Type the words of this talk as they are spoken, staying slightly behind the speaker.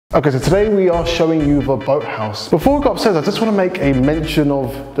Okay, so today we are showing you the boathouse. Before we go upstairs, I just want to make a mention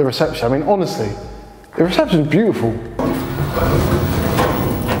of the reception. I mean, honestly, the reception is beautiful.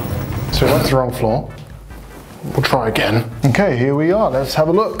 So that's the wrong floor. We'll try again. Okay, here we are. Let's have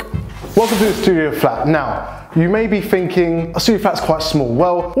a look. Welcome to the studio flat. Now, you may be thinking, a studio flat's quite small.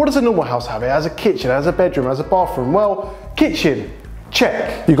 Well, what does a normal house have? It has a kitchen, it has a bedroom, it has a bathroom. Well, kitchen.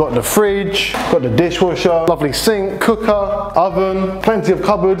 Check. You got the fridge, got the dishwasher, lovely sink, cooker, oven, plenty of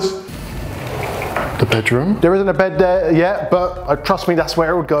cupboards. The bedroom. There isn't a bed there yet, but trust me, that's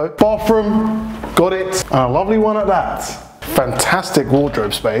where it would go. Bathroom, got it. And a lovely one at that. Fantastic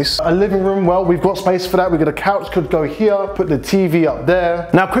wardrobe space. A living room, well, we've got space for that. We've got a couch, could go here, put the TV up there.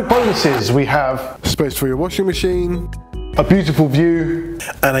 Now, quick bonuses. We have space for your washing machine, a beautiful view,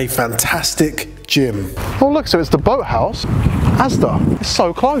 and a fantastic gym. Oh look, so it's the Boathouse. Asda, it's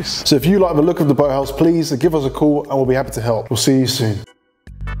so close. So if you like the look of the Boathouse, please give us a call and we'll be happy to help. We'll see you soon.